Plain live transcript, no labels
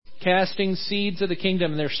casting seeds of the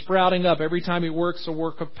kingdom, and they're sprouting up. Every time he works a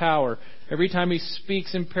work of power, every time he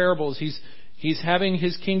speaks in parables, He's having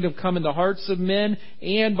His kingdom come in the hearts of men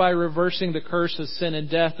and by reversing the curse of sin and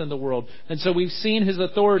death in the world. And so we've seen His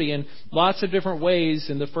authority in lots of different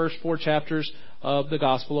ways in the first 4 chapters of the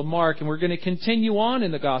Gospel of Mark. And we're going to continue on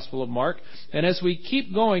in the Gospel of Mark. And as we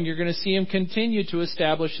keep going, you're going to see Him continue to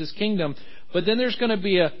establish His kingdom. But then there's going to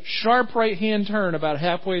be a sharp right-hand turn about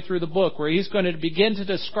halfway through the book where He's going to begin to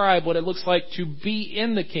describe what it looks like to be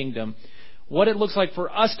in the kingdom, what it looks like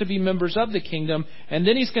for us to be members of the kingdom, and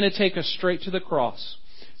then He's going to take us straight to the cross.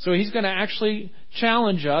 So He's going to actually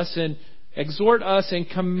challenge us and exhort us and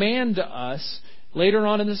command us later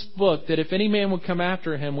on in this book that if any man would come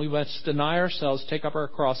after Him, we must deny ourselves, take up our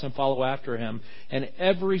cross, and follow after Him. And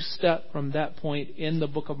every step from that point in the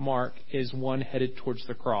book of Mark is one headed towards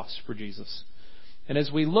the cross for Jesus. And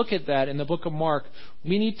as we look at that in the book of Mark,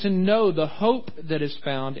 we need to know the hope that is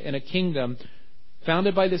found in a kingdom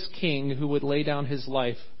founded by this king who would lay down his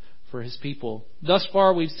life for his people. Thus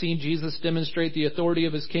far, we've seen Jesus demonstrate the authority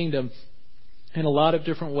of His kingdom in a lot of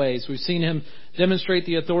different ways. We've seen Him demonstrate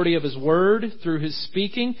the authority of His Word through His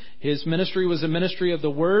speaking. His ministry was a ministry of the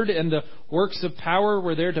Word, and the works of power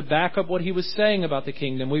were there to back up what He was saying about the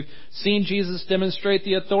kingdom. We've seen Jesus demonstrate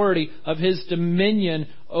the authority of His dominion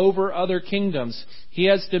over other kingdoms. He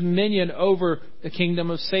has dominion over the kingdom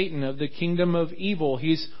of Satan, of the kingdom of evil.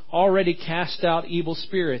 He's already cast out evil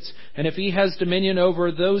spirits. And if He has dominion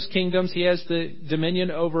over those kingdoms, He has the dominion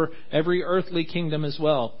over every earthly kingdom as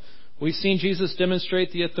well. We've seen Jesus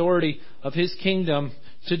demonstrate the authority of His kingdom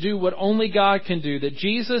to do what only God can do. That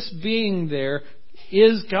Jesus being there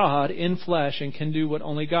is God in flesh and can do what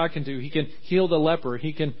only God can do. He can heal the leper.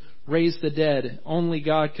 He can raise the dead. Only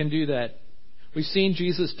God can do that. We've seen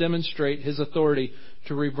Jesus demonstrate His authority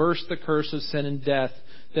to reverse the curse of sin and death.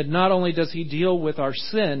 That not only does He deal with our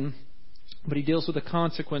sin, but He deals with the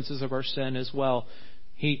consequences of our sin as well.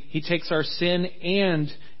 He takes our sin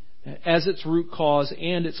and as its root cause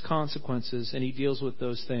and its consequences, and He deals with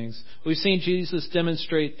those things. We've seen Jesus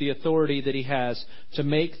demonstrate the authority that He has to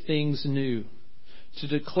make things new, to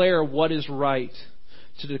declare what is right,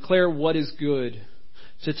 to declare what is good,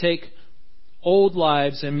 to take old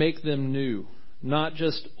lives and make them new, not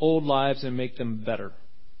just old lives and make them better.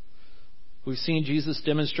 We've seen Jesus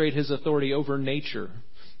demonstrate His authority over nature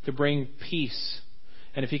to bring peace.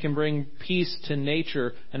 And if He can bring peace to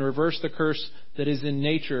nature and reverse the curse that is in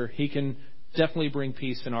nature, He can definitely bring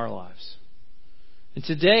peace in our lives. And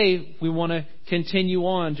today we want to continue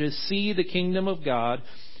on to see the kingdom of God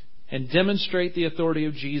and demonstrate the authority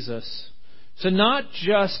of Jesus. To not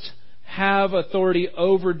just have authority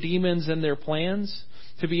over demons and their plans,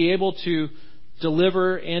 to be able to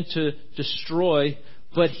deliver and to destroy,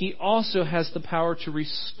 but He also has the power to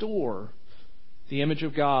restore the image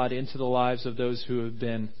of God into the lives of those who have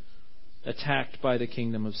been attacked by the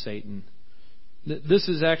kingdom of Satan. This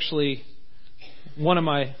is actually one of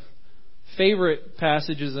my favorite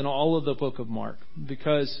passages in all of the book of Mark,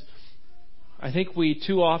 because I think we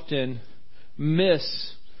too often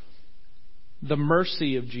miss the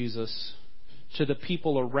mercy of Jesus to the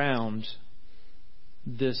people around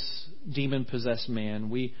this demon-possessed man.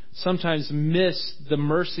 We sometimes miss the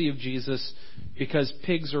mercy of Jesus because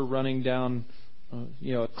pigs are running down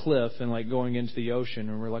a cliff and like going into the ocean,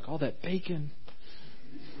 and we're like, oh, that bacon,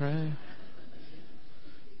 right?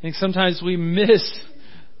 I think sometimes we miss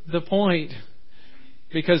the point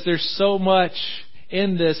because there's so much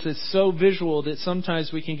in this that's so visual that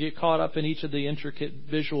sometimes we can get caught up in each of the intricate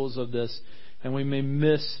visuals of this, and we may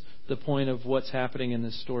miss the point of what's happening in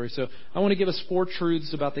this story. So I want to give us 4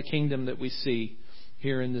 truths about the kingdom that we see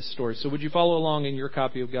here in this story. So would you follow along in your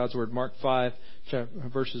copy of God's Word, Mark 5,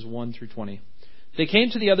 verses 1 through 20. They came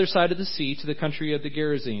to the other side of the sea, to the country of the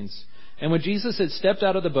Gerasenes. And when Jesus had stepped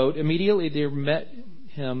out of the boat, immediately there met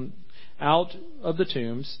Him out of the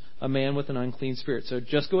tombs a man with an unclean spirit. So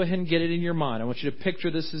just go ahead and get it in your mind. I want you to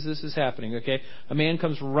picture this as this is happening, okay? A man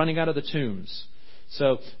comes running out of the tombs.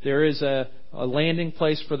 So there is a landing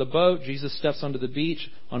place for the boat. Jesus steps onto the beach.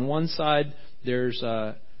 On one side, there's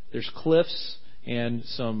cliffs and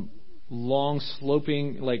some long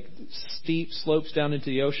sloping, like steep slopes down into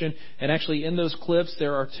the ocean. And actually in those cliffs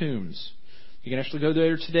there are tombs. You can actually go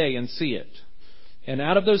there today and see it. And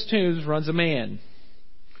out of those tombs runs a man.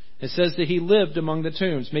 It says that he lived among the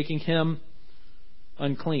tombs, making him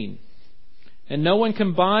unclean. And no one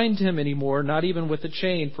can bind him anymore, not even with a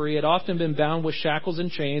chain, for he had often been bound with shackles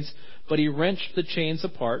and chains, but he wrenched the chains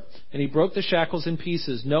apart, and he broke the shackles in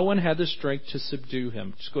pieces. No one had the strength to subdue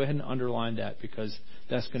him. Just go ahead and underline that, because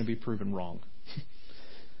that's going to be proven wrong.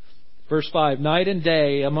 Verse 5, night and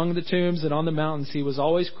day among the tombs and on the mountains he was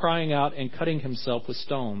always crying out and cutting himself with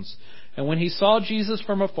stones. And when he saw Jesus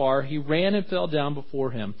from afar, he ran and fell down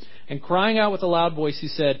before him. And crying out with a loud voice, he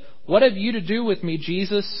said, "What have you to do with me,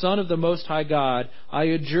 Jesus, Son of the Most High God? I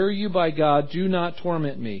adjure you by God, do not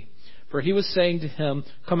torment me." For he was saying to him,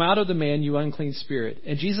 "Come out of the man, you unclean spirit."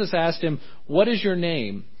 And Jesus asked him, "What is your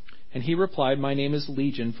name?" And he replied, "My name is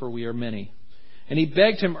Legion, for we are many." And he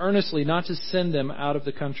begged him earnestly not to send them out of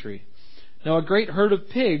the country. Now a great herd of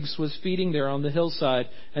pigs was feeding there on the hillside,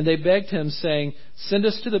 and they begged him, saying, "Send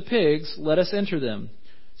us to the pigs, let us enter them."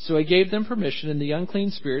 So he gave them permission, and the unclean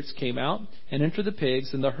spirits came out and entered the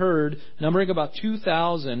pigs, and the herd, numbering about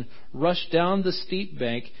 2,000, rushed down the steep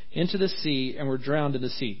bank into the sea and were drowned in the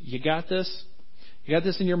sea. You got this? You got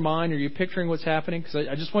this in your mind? Are you picturing what's happening? Because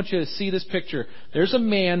I just want you to see this picture. There's a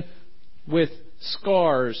man with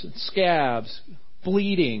scars, scabs,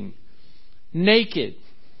 bleeding, naked,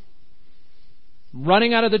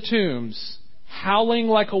 running out of the tombs, howling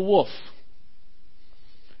like a wolf.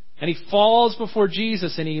 And he falls before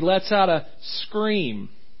Jesus and he lets out a scream.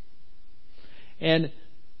 And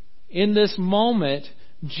in this moment,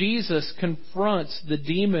 Jesus confronts the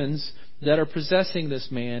demons that are possessing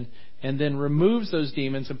this man and then removes those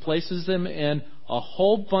demons and places them in a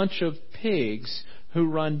whole bunch of pigs who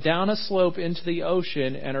run down a slope into the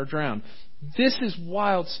ocean and are drowned. This is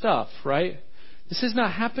wild stuff, right? This has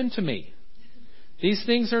not happened to me. These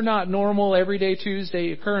things are not normal everyday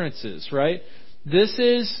Tuesday occurrences, right? This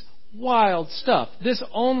is wild stuff. This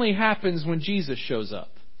only happens when Jesus shows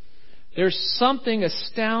up. There's something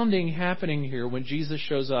astounding happening here when Jesus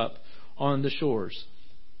shows up on the shores.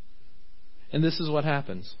 And this is what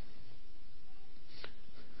happens.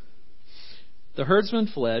 The herdsmen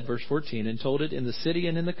fled, verse 14, and told it in the city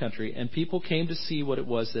and in the country, and people came to see what it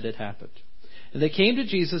was that had happened. And they came to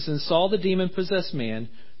Jesus and saw the demon-possessed man,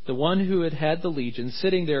 the one who had had the legion,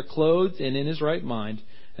 sitting there clothed and in his right mind,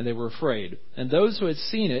 and they were afraid. And those who had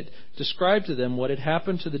seen it described to them what had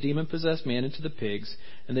happened to the demon-possessed man and to the pigs,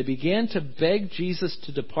 and they began to beg Jesus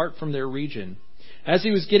to depart from their region. As he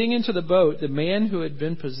was getting into the boat, the man who had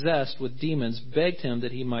been possessed with demons begged him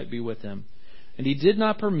that he might be with him. And he did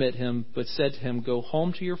not permit him, but said to him, "Go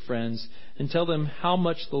home to your friends and tell them how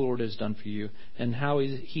much the Lord has done for you and how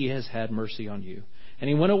he has had mercy on you." And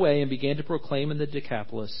he went away and began to proclaim in the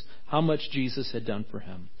Decapolis how much Jesus had done for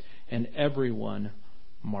him. And everyone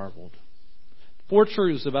marveled. 4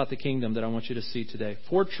 truths about the kingdom that I want you to see today.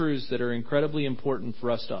 4 truths that are incredibly important for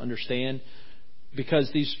us to understand because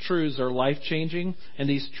these truths are life-changing and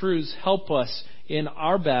these truths help us in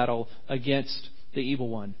our battle against the evil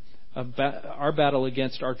one, our battle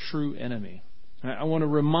against our true enemy. I want to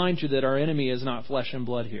remind you that our enemy is not flesh and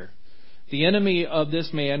blood here. The enemy of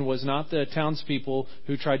this man was not the townspeople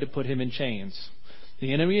who tried to put him in chains.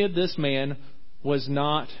 The enemy of this man was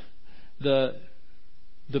not the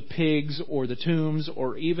pigs or the tombs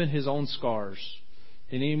or even his own scars.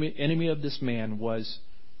 The enemy of this man was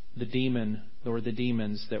the demon or the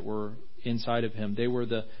demons that were inside of him. They were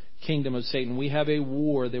the kingdom of Satan. We have a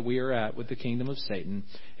war that we are at with the kingdom of Satan.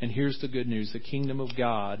 And here's the good news. The kingdom of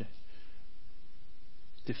God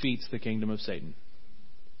defeats the kingdom of Satan.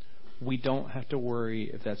 We don't have to worry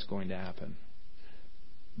if that's going to happen.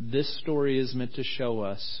 This story is meant to show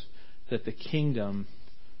us that the kingdom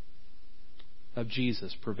of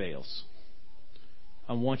Jesus prevails.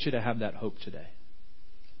 I want you to have that hope today.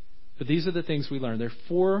 But these are the things we learn. There are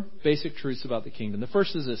 4 basic truths about the kingdom. The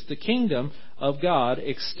first is this: the kingdom of God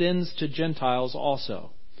extends to Gentiles also.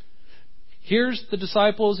 Here's the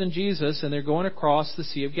disciples and Jesus, and they're going across the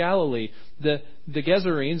Sea of Galilee. The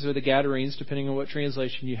Gezerenes, or the Gadarenes, depending on what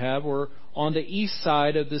translation you have, were on the east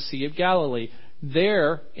side of the Sea of Galilee.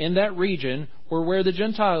 There, in that region, were where the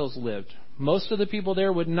Gentiles lived. Most of the people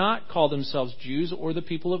there would not call themselves Jews or the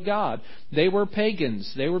people of God. They were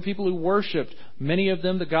pagans. They were people who worshipped, many of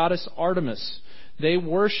them, the goddess Artemis. They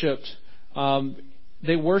worshipped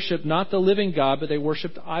not the living God, but they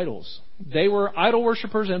worshipped idols. They were idol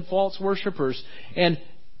worshippers and false worshippers. And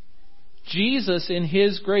Jesus, in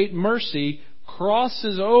His great mercy,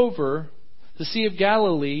 crosses over the Sea of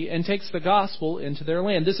Galilee and takes the gospel into their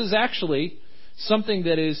land. This is actually something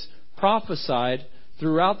that is prophesied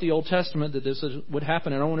throughout the Old Testament that this would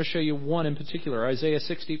happen. And I want to show you one in particular. Isaiah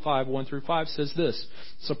 65, 1-5 says this.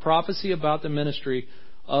 It's a prophecy about the ministry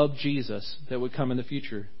of Jesus that would come in the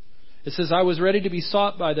future. It says, "I was ready to be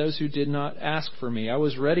sought by those who did not ask for me. I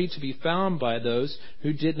was ready to be found by those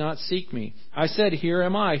who did not seek me. I said, here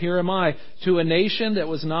am I, to a nation that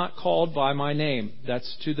was not called by my name."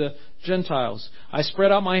 That's to the Gentiles. "I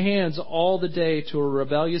spread out my hands all the day to a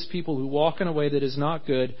rebellious people who walk in a way that is not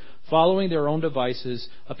good, following their own devices,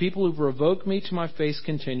 a people who provoke me to my face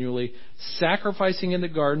continually, sacrificing in the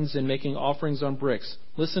gardens and making offerings on bricks.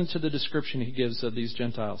 Listen to the description he gives of these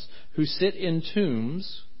Gentiles, who sit in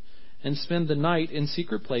tombs and spend the night in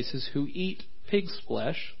secret places, who eat pig's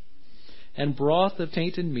flesh, and broth of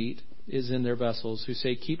tainted meat is in their vessels, who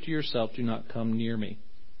say, keep to yourself, do not come near me.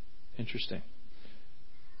 Interesting.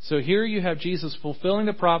 So here you have Jesus fulfilling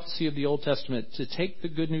the prophecy of the Old Testament to take the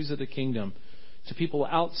good news of the kingdom to people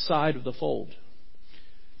outside of the fold.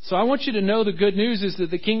 So I want you to know the good news is that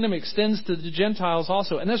the kingdom extends to the Gentiles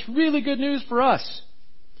also. And that's really good news for us.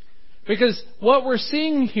 Because what we're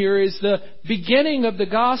seeing here is the beginning of the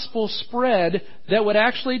gospel spread that would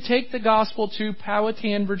actually take the gospel to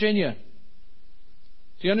Powhatan, Virginia.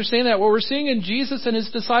 Do you understand that? What we're seeing in Jesus and His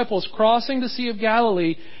disciples crossing the Sea of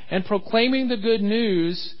Galilee and proclaiming the good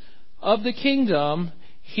news of the kingdom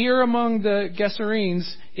here among the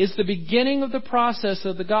Gerasenes is the beginning of the process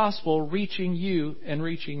of the gospel reaching you and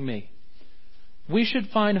reaching me. We should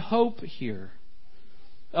find hope here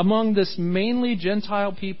among this mainly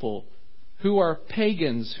Gentile people who are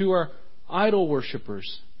pagans, who are idol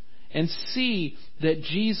worshippers, and see that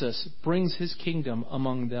Jesus brings His kingdom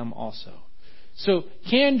among them also. So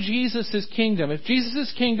can Jesus' kingdom, if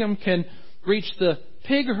Jesus' kingdom can reach the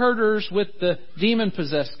pig herders with the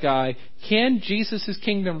demon-possessed guy, can Jesus'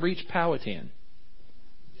 kingdom reach Powhatan?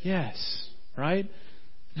 Yes, right?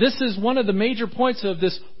 This is one of the major points of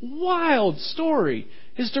this wild story,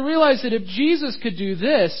 is to realize that if Jesus could do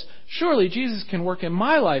this, surely Jesus can work in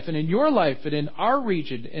my life and in your life and in our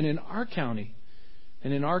region and in our county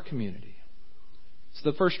and in our community. So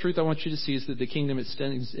the first truth I want you to see is that the kingdom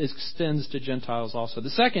extends to Gentiles also. The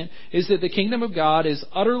second is that the kingdom of God is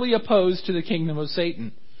utterly opposed to the kingdom of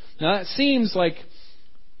Satan. Now that seems like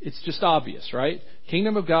it's just obvious, right?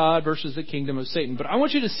 Kingdom of God versus the kingdom of Satan. But I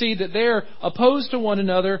want you to see that they're opposed to one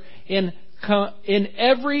another in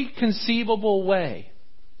every conceivable way.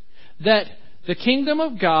 That the kingdom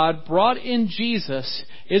of God brought in Jesus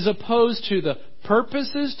is opposed to the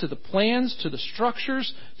purposes, to the plans, to the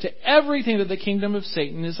structures, to everything that the kingdom of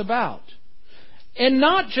Satan is about. And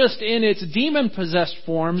not just in its demon-possessed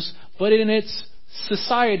forms, but in its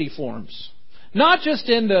society forms. Not just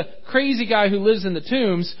in the crazy guy who lives in the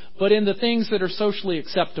tombs, but in the things that are socially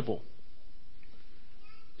acceptable.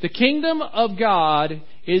 The kingdom of God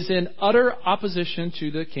is in utter opposition to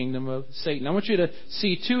the kingdom of Satan. I want you to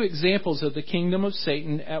see two examples of the kingdom of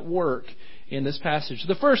Satan at work in this passage.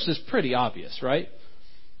 The first is pretty obvious, right?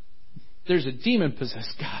 There's a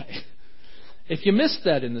demon-possessed guy. If you missed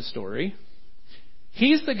that in the story,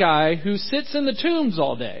 he's the guy who sits in the tombs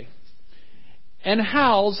all day and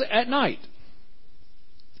howls at night.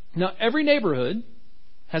 Now, every neighborhood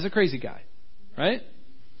has a crazy guy, right?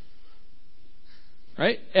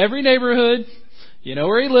 Right? Every neighborhood, you know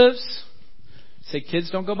where he lives. Say,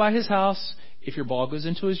 kids, don't go by his house. If your ball goes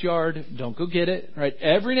into his yard, don't go get it. Right?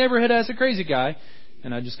 Every neighborhood has a crazy guy.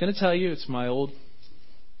 And I'm just going to tell you, it's my old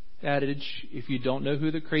adage. If you don't know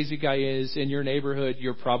who the crazy guy is in your neighborhood,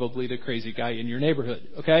 you're probably the crazy guy in your neighborhood.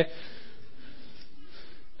 Okay?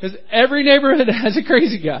 Because every neighborhood has a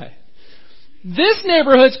crazy guy. This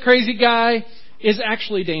neighborhood's crazy guy is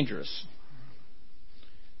actually dangerous.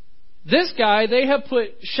 This guy, they have put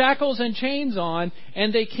shackles and chains on,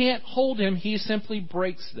 and they can't hold him. He simply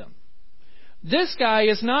breaks them. This guy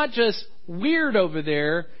is not just weird over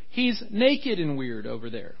there. He's naked and weird over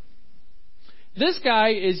there. This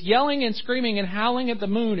guy is yelling and screaming and howling at the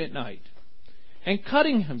moon at night and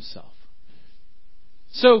cutting himself.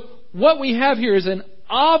 So what we have here is an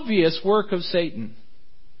obvious work of Satan.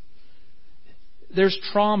 There's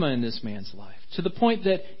trauma in this man's life to the point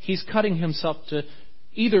that he's cutting himself to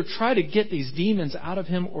either try to get these demons out of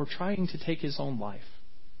him or trying to take his own life.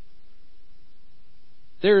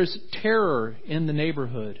 There is terror in the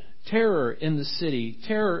neighborhood, terror in the city,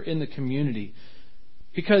 terror in the community.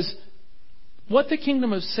 Because what the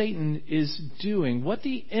kingdom of Satan is doing, what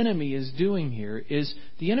the enemy is doing here, is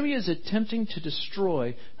the enemy is attempting to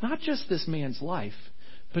destroy not just this man's life,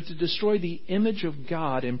 but to destroy the image of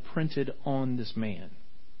God imprinted on this man.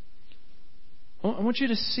 I want you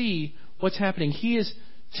to see what's happening. He is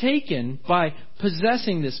taken by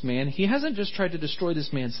possessing this man. He hasn't just tried to destroy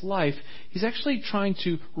this man's life. He's actually trying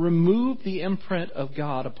to remove the imprint of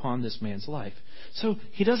God upon this man's life. So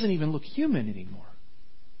he doesn't even look human anymore.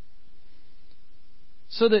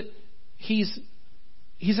 So that he's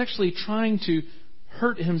actually trying to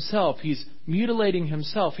hurt himself. He's mutilating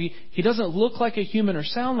himself. He doesn't look like a human or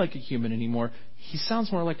sound like a human anymore. He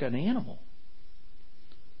sounds more like an animal.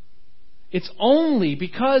 It's only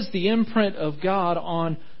because the imprint of God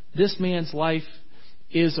on this man's life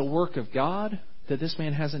is a work of God that this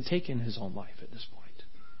man hasn't taken his own life at this point.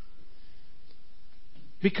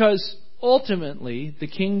 Because ultimately, the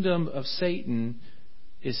kingdom of Satan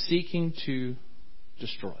is seeking to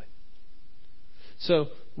destroy. So,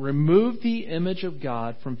 remove the image of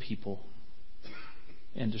God from people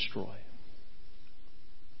and destroy.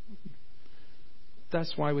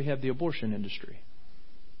 That's why we have the abortion industry.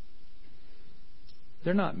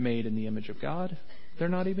 They're not made in the image of God. They're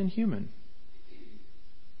not even human.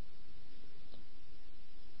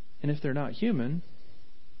 And if they're not human,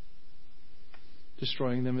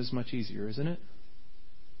 destroying them is much easier, isn't it?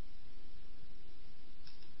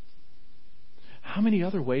 How many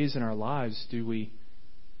other ways in our lives do we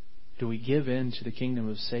give in to the kingdom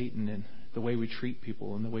of Satan in the way we treat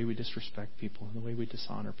people, and the way we disrespect people, and the way we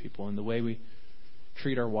dishonor people, and the way we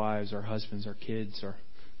treat our wives, our husbands, our kids, our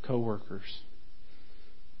co-workers?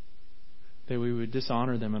 That we would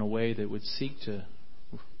dishonor them in a way that would seek to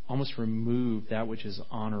almost remove that which is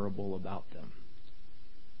honorable about them.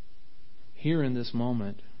 Here in this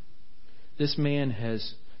moment, this man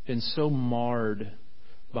has been so marred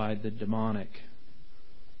by the demonic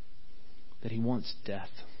that he wants death.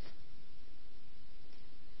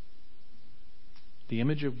 The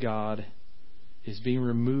image of God is being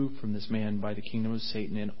removed from this man by the kingdom of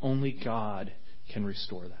Satan, and only God can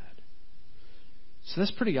restore that. So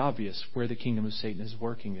that's pretty obvious where the kingdom of Satan is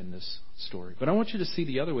working in this story. But I want you to see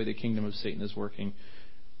the other way the kingdom of Satan is working,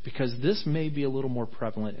 because this may be a little more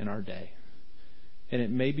prevalent in our day. And it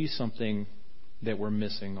may be something that we're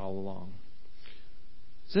missing all along.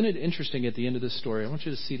 Isn't it interesting at the end of this story? I want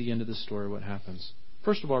you to see the end of this story, what happens.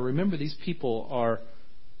 First of all, remember these people are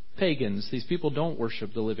pagans. These people don't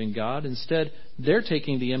worship the living God. Instead, they're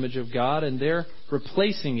taking the image of God and they're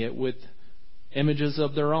replacing it with images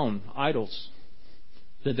of their own, idols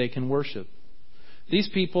that they can worship. These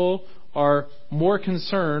people are more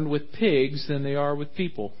concerned with pigs than they are with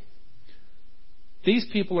people. These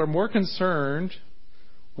people are more concerned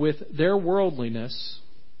with their worldliness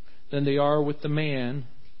than they are with the man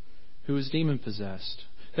who is demon-possessed.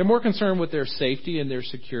 They're more concerned with their safety and their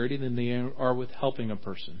security than they are with helping a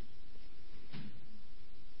person.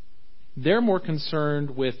 They're more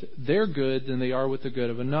concerned with their good than they are with the good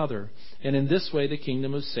of another. And in this way, the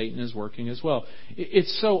kingdom of Satan is working as well.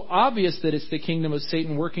 It's so obvious that it's the kingdom of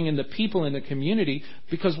Satan working in the people in the community,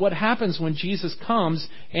 because what happens when Jesus comes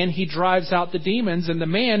and he drives out the demons, and the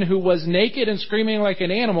man who was naked and screaming like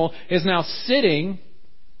an animal is now sitting,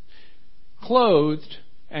 clothed,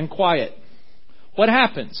 and quiet. What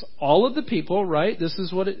happens? All of the people, right? This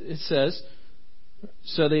is what it says.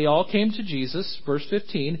 So they all came to Jesus, verse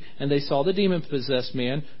 15, and they saw the demon-possessed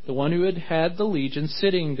man, the one who had had the legion,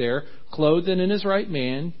 sitting there, clothed and in his right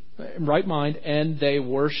mind, and they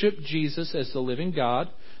worshipped Jesus as the living God.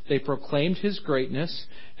 They proclaimed his greatness,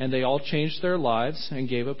 and they all changed their lives and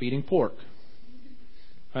gave up eating pork.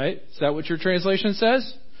 Right? Is that what your translation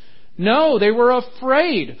says? No, they were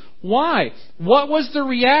afraid. Why? What was the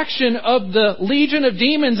reaction of the legion of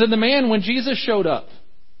demons and the man when Jesus showed up?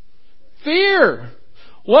 Fear.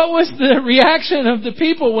 What was the reaction of the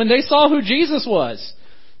people when they saw who Jesus was?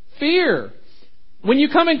 Fear. When you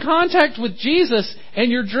come in contact with Jesus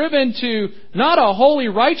and you're driven to not a holy,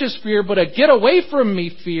 righteous fear, but a get away from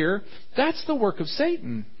me fear, that's the work of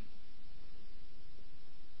Satan.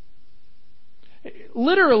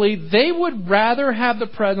 Literally, they would rather have the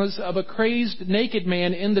presence of a crazed naked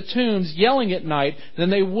man in the tombs yelling at night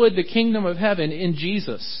than they would the kingdom of heaven in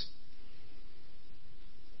Jesus.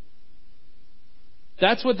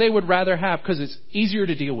 That's what they would rather have because it's easier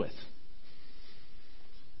to deal with.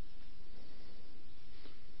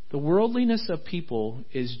 The worldliness of people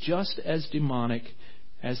is just as demonic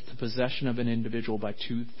as the possession of an individual by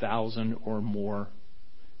 2,000 or more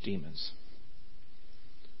demons.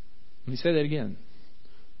 Let me say that again.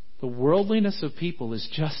 The worldliness of people is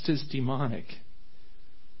just as demonic,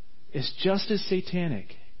 is just as satanic,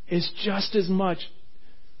 is just as much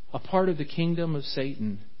a part of the kingdom of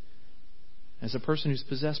Satan as a person who's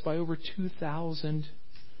possessed by over 2,000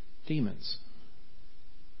 demons.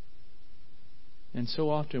 And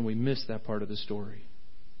so often we miss that part of the story.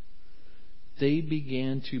 They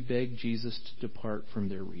began to beg Jesus to depart from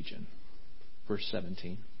their region. Verse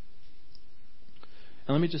 17.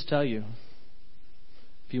 And let me just tell you,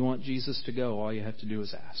 if you want Jesus to go, all you have to do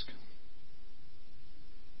is ask.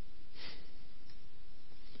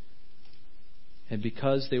 And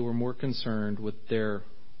because they were more concerned with their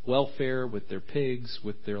welfare, with their pigs,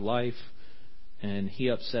 with their life, and he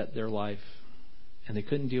upset their life, and they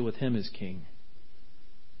couldn't deal with him as king,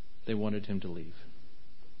 they wanted him to leave.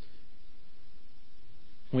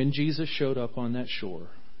 When Jesus showed up on that shore,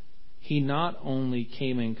 he not only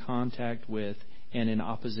came in contact with and in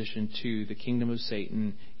opposition to the kingdom of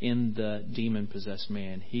Satan in the demon-possessed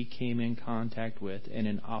man. He came in contact with and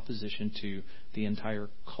in opposition to the entire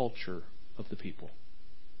culture of the people.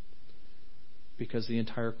 Because the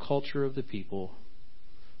entire culture of the people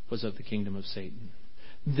was of the kingdom of Satan.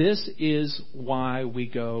 This is why we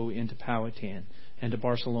go into Powhatan and to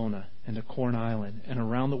Barcelona and to Corn Island and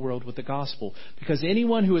around the world with the gospel. Because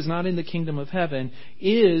anyone who is not in the kingdom of heaven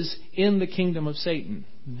is in the kingdom of Satan.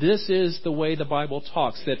 This is the way the Bible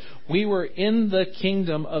talks, that we were in the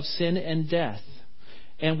kingdom of sin and death.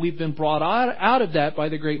 And we've been brought out of that by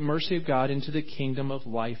the great mercy of God into the kingdom of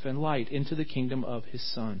life and light, into the kingdom of His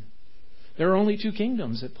Son. There are only two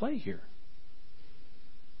kingdoms at play here.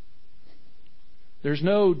 There's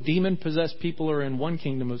no demon-possessed people who are in one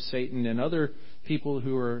kingdom of Satan and other people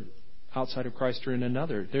who are outside of Christ are in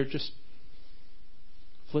another. They're just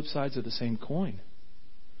flip sides of the same coin.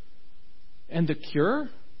 And the cure?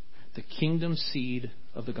 The kingdom seed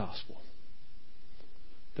of the gospel.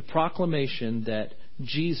 The proclamation that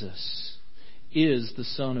Jesus is the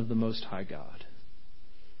Son of the Most High God.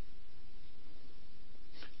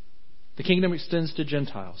 The kingdom extends to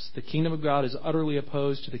Gentiles. The kingdom of God is utterly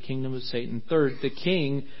opposed to the kingdom of Satan. Third, the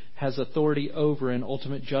king has authority over and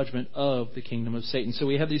ultimate judgment of the kingdom of Satan. So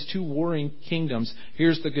we have these two warring kingdoms.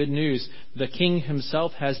 Here's the good news. The king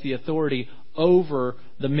himself has the authority over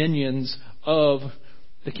the minions of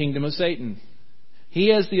the kingdom of Satan. He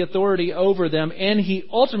has the authority over them, and he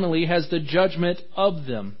ultimately has the judgment of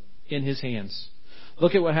them in his hands.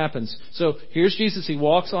 Look at what happens. So here's Jesus. He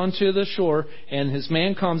walks onto the shore, and his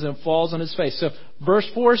man comes and falls on his face. So verse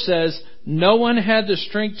 4 says, no one had the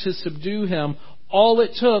strength to subdue him. All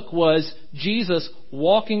it took was Jesus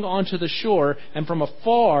walking onto the shore, and from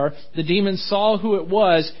afar, the demons saw who it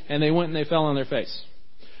was, and they went and they fell on their face.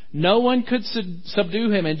 No one could subdue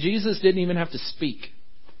him, and Jesus didn't even have to speak.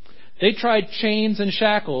 They tried chains and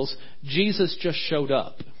shackles. Jesus just showed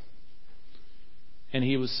up, and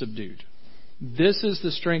he was subdued. This is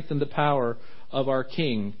the strength and the power of our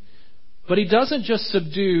King. But he doesn't just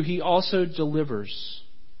subdue, he also delivers.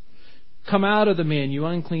 Come out of the man, you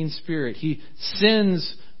unclean spirit. He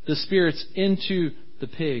sends the spirits into the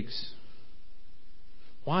pigs.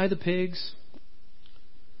 Why the pigs?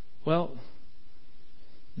 Well,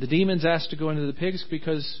 the demons asked to go into the pigs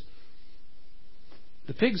because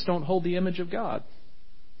the pigs don't hold the image of God.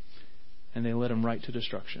 And they led them right to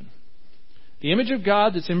destruction. The image of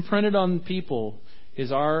God that's imprinted on people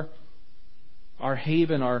is our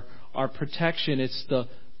haven, our protection. It's the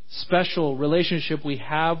special relationship we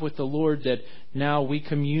have with the Lord that now we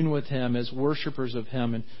commune with Him as worshipers of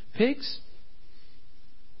Him. And pigs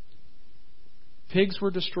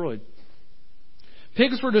were destroyed.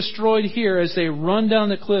 Pigs were destroyed here as they run down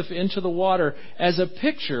the cliff into the water as a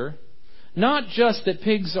picture, not just that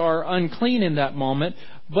pigs are unclean in that moment,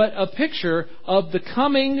 but a picture of the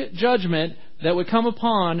coming judgment that would come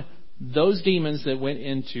upon those demons that went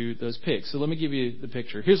into those pigs. So let me give you the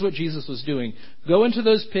picture. Here's what Jesus was doing. Go into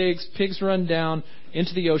those pigs. Pigs run down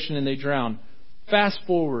into the ocean and they drown. Fast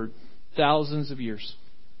forward thousands of years.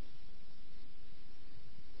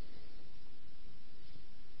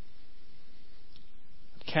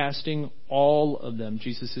 Casting all of them.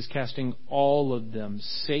 Jesus is casting all of them,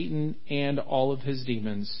 Satan and all of his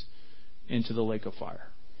demons, into the lake of fire.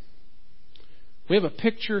 We have a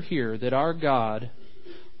picture here that our God,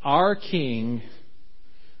 our King,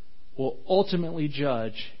 will ultimately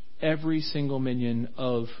judge every single minion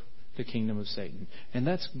of the kingdom of Satan. And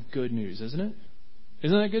that's good news, isn't it?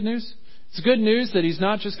 Isn't that good news? It's good news that He's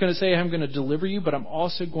not just going to say, I'm going to deliver you, but I'm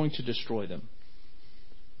also going to destroy them.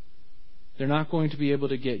 They're not going to be able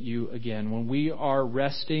to get you again. When we are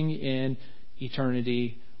resting in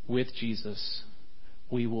eternity with Jesus,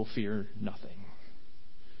 we will fear nothing.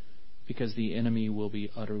 Because the enemy will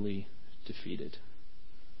be utterly defeated.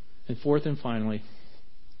 And fourth and finally,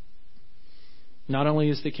 not only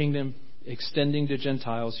is the kingdom extending to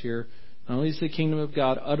Gentiles here, not only is the kingdom of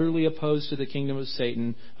God utterly opposed to the kingdom of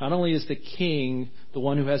Satan, not only is the king the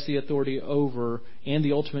one who has the authority over and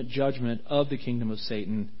the ultimate judgment of the kingdom of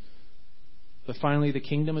Satan, but finally the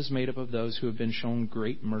kingdom is made up of those who have been shown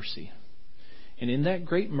great mercy. And in that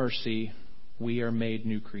great mercy, we are made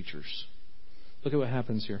new creatures. Look at what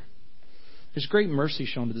happens here. There's great mercy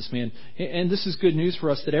shown to this man. And this is good news for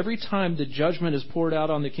us, that every time the judgment is poured out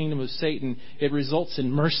on the kingdom of Satan, it results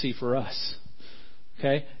in mercy for us.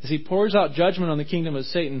 Okay? As he pours out judgment on the kingdom of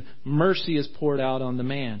Satan, mercy is poured out on the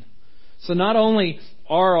man. So not only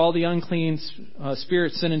are all the unclean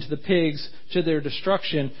spirits sent into the pigs to their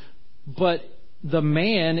destruction, but the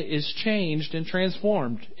man is changed and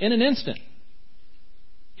transformed in an instant.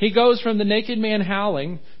 He goes from the naked man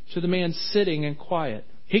howling to the man sitting and quiet.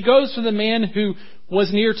 He goes from the man who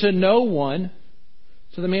was near to no one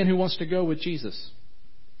to the man who wants to go with Jesus.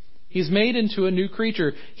 He's made into a new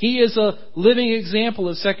creature. He is a living example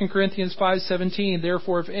of 2 Corinthians 5:17.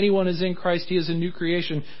 Therefore, if anyone is in Christ, he is a new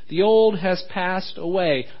creation. The old has passed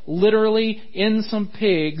away. Literally, in some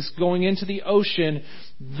pigs going into the ocean,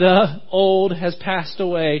 the old has passed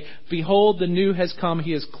away. Behold, the new has come.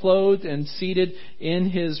 He is clothed and seated in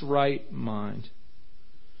his right mind.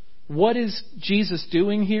 What is Jesus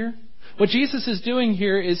doing here? What Jesus is doing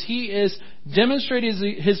here is he is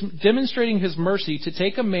demonstrating his mercy to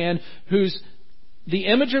take a man whose the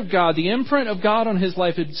image of God, the imprint of God on his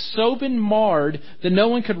life had so been marred that no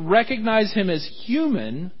one could recognize him as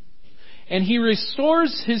human, and he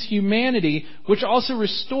restores his humanity, which also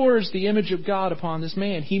restores the image of God upon this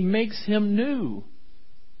man. He makes him new.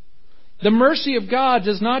 The mercy of God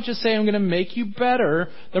does not just say, I'm going to make you better.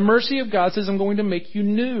 The mercy of God says, I'm going to make you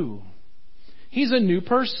new. He's a new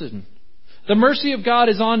person. The mercy of God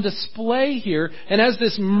is on display here. And as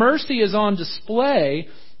this mercy is on display,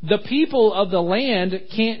 the people of the land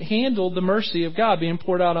can't handle the mercy of God being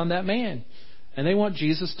poured out on that man. And they want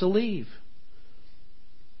Jesus to leave.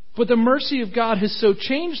 But the mercy of God has so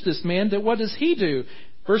changed this man that what does he do?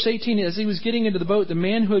 Verse 18, as he was getting into the boat, the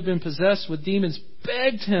man who had been possessed with demons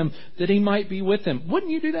begged him that he might be with him.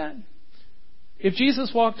 Wouldn't you do that? If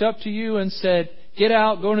Jesus walked up to you and said, get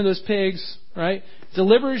out, go into those pigs, right?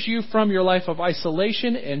 Delivers you from your life of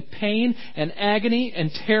isolation and pain and agony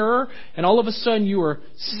and terror, and all of a sudden you are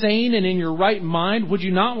sane and in your right mind, would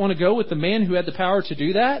you not want to go with the man who had the power to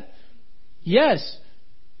do that? Yes.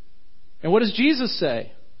 And what does Jesus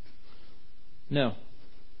say? No.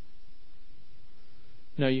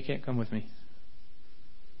 No, you can't come with me.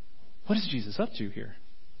 What is Jesus up to here?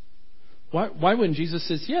 Why wouldn't Jesus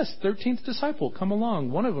say, yes, 13th disciple, come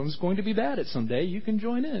along. One of them is going to be bad at someday. You can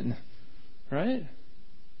join in. Right?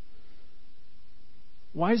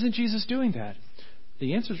 Why isn't Jesus doing that?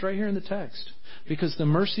 The answer is right here in the text. Because the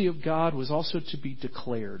mercy of God was also to be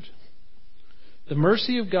declared. The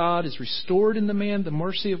mercy of God is restored in the man. The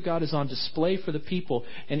mercy of God is on display for the people.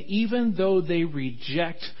 And even though they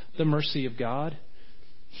reject the mercy of God,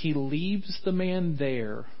 he leaves the man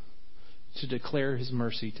there to declare his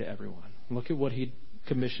mercy to everyone. Look at what he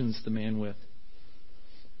commissions the man with.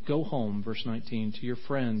 Go home, verse 19, to your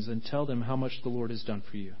friends and tell them how much the Lord has done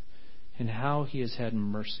for you and how he has had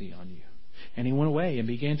mercy on you. And he went away and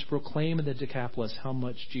began to proclaim in the Decapolis how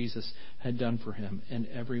much Jesus had done for him, and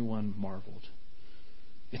everyone marveled.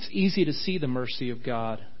 It's easy to see the mercy of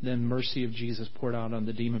God, the mercy of Jesus poured out on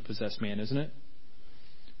the demon-possessed man, isn't it?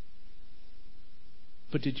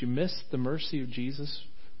 But did you miss the mercy of Jesus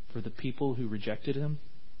for the people who rejected him?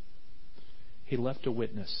 He left a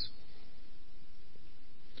witness.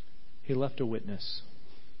 He left a witness.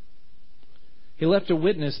 He left a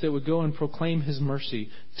witness that would go and proclaim his mercy.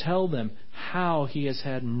 Tell them how he has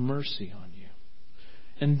had mercy on you.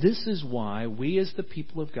 And this is why we as the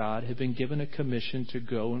people of God have been given a commission to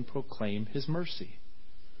go and proclaim his mercy.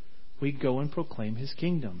 We go and proclaim his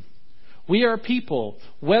kingdom. We are people,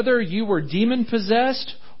 whether you were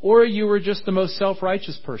demon-possessed or you were just the most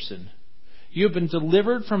self-righteous person. You have been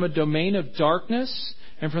delivered from a domain of darkness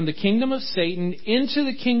and from the kingdom of Satan into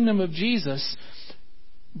the kingdom of Jesus.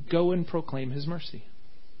 Go and proclaim his mercy.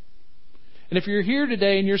 And if you're here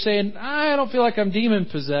today and you're saying, I don't feel like I'm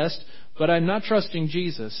demon-possessed, but I'm not trusting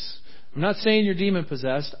Jesus. I'm not saying you're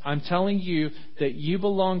demon-possessed. I'm telling you that you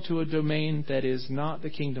belong to a domain that is not the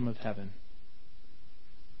kingdom of heaven.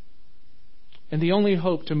 And the only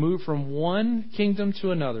hope to move from one kingdom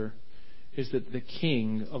to another is that the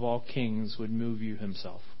King of all kings would move you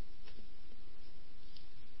himself.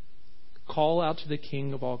 Call out to the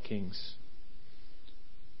King of all kings.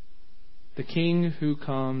 The King who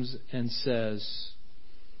comes and says,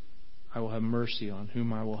 I will have mercy on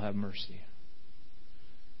whom I will have mercy.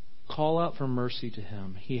 Call out for mercy to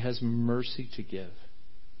him. He has mercy to give.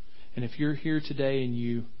 And if you're here today and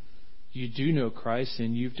you do know Christ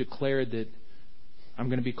and you've declared that I'm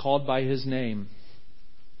going to be called by his name,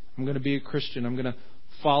 I'm going to be a Christian, I'm going to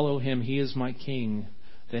follow him, he is my King,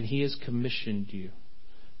 then he has commissioned you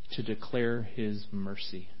to declare his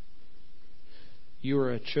mercy. You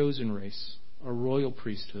are a chosen race, a royal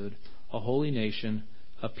priesthood, a holy nation,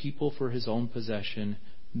 a people for his own possession,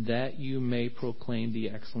 that you may proclaim the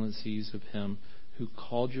excellencies of him who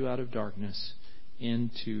called you out of darkness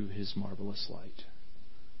into his marvelous light.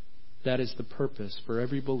 That is the purpose for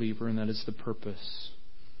every believer, and that is the purpose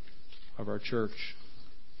of our church.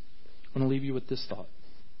 I want to leave you with this thought.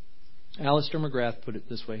 Alistair McGrath put it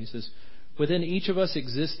this way. He says, within each of us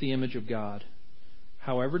exists the image of God.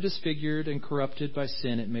 however disfigured and corrupted by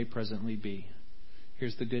sin it may presently be.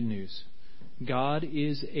 Here's the good news. God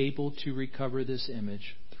is able to recover this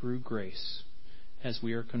image through grace as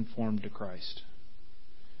we are conformed to Christ.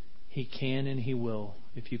 He can and He will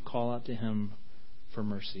if you call out to Him for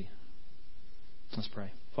mercy. Let's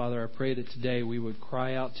pray. Father, I pray that today we would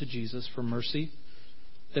cry out to Jesus for mercy,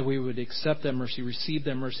 that we would accept that mercy, receive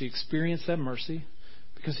that mercy, experience that mercy,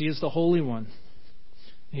 because He is the Holy One.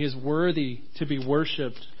 He is worthy to be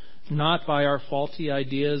worshipped, not by our faulty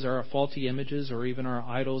ideas or our faulty images or even our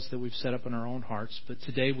idols that we've set up in our own hearts. But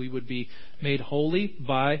today we would be made holy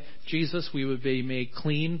by Jesus. We would be made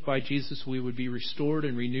clean by Jesus. We would be restored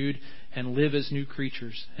and renewed and live as new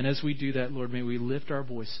creatures. And as we do that, Lord, may we lift our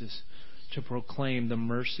voices to proclaim the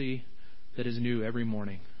mercy that is new every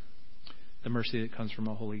morning, the mercy that comes from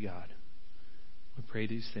a holy God. We pray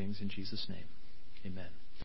these things in Jesus' name. Amen.